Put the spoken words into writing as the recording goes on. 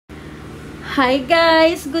Hi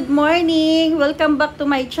guys, good morning. Welcome back to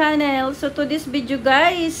my channel. So to this video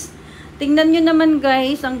guys, tingnan nyo naman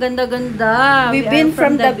guys, ang ganda-ganda. We've been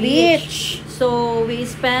from the beach. So we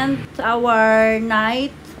spent our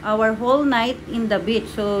whole night in the beach.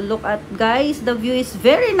 So look at guys, the view is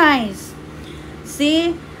very nice.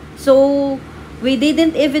 See? So we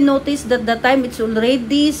didn't even notice that the time it's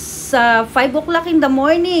already 5 o'clock in the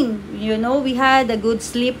morning. You know, we had a good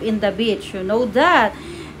sleep in the beach. You know that.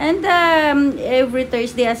 And every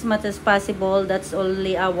Thursday as much as possible, that's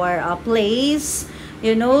only our place,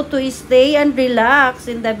 you know, to stay and relax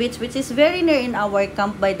in the beach, which is very near in our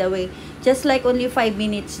camp, by the way. Just like only 5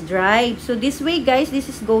 minutes drive. So this way, guys, this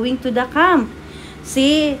is going to the camp.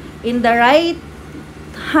 See, in the right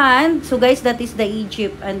hand, so guys, that is the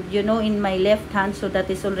Egypt. And, you know, in my left hand, so that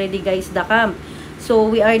is already, guys, the camp. So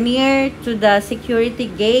we are near to the security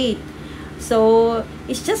gate. So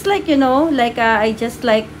it's just like, you know, like I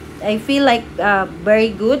feel like very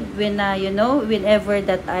good when you know, whenever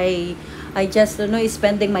that I just, you know,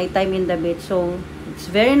 spending my time in the beach. So it's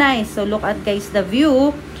very nice. So look at guys the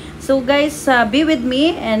view. So guys, be with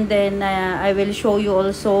me, and then I will show you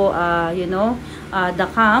also you know, the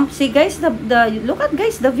camp. See guys, the look at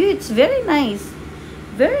guys the view. It's very nice,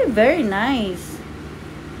 very nice,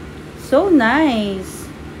 so nice.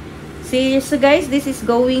 See, so guys, this is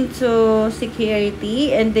going to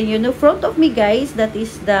security, and then, you know, front of me guys, that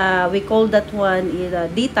is the, we call that one is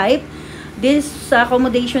D type. This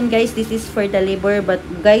accommodation guys, this is for the labor, but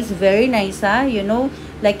guys, very nice, you know,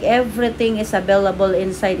 like everything is available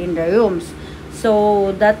inside in the rooms.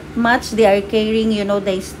 So that much they are carrying, you know,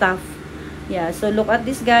 the stuff. Yeah, so look at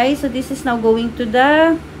this guys. So this is now going to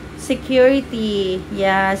the security.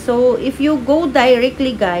 Yeah, so if you go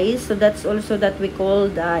directly guys, so that's also that we call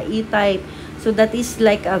the E-type. So that is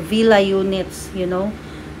like a villa units, you know,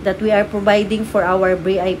 that we are providing for our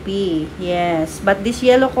VIP. Yes, but this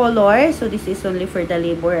yellow color, so this is only for the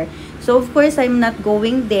labor. So of course I'm not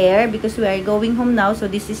going there because we are going home now. So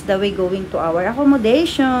this is the way going to our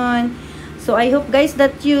accommodation. So I hope guys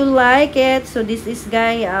that you like it. So this is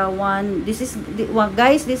guys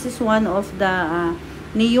this is one of the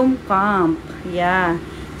Neom camp. Yeah,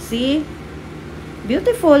 see,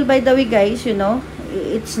 beautiful, by the way guys. You know,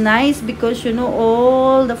 it's nice because, you know,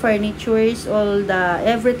 all the furnitures, all the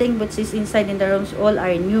everything which is inside in the rooms, all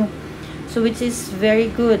are new, so which is very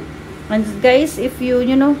good. And guys, if you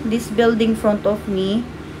know this building front of me,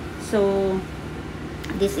 so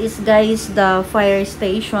this is guys the fire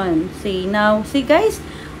station. See now, see guys,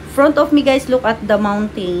 front of me guys, look at the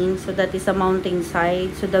mountain. So that is a mountain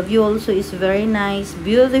side. So the view also is very nice,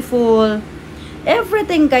 beautiful.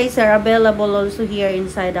 Everything guys are available also here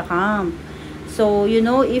inside the camp. So, you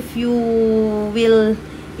know, if you will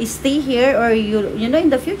stay here, or you know, in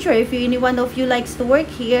the future, if any one of you likes to work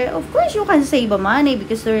here, of course you can save money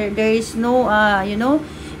because there is no you know,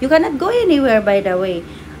 you cannot go anywhere, by the way.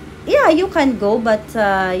 Yeah, you can go, but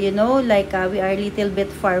you know, like we are a little bit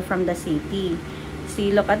far from the city.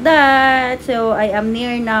 See, look at that. So I am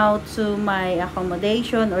near now to my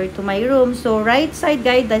accommodation or to my room. So right side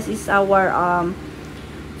guys, this is our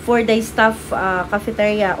for the staff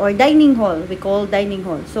cafeteria or dining hall. We call dining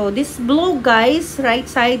hall. So this blue guys, right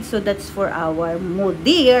side, so that's for our mood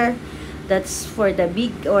dear. That's for the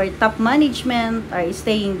big or top management are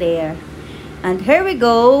staying there. And here we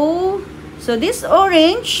go. So this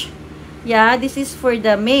orange, yeah, this is for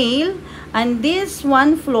the male. And this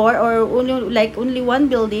one floor, or only one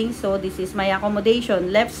building, so this is my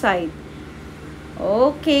accommodation, left side.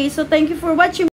 Okay, so thank you for watching.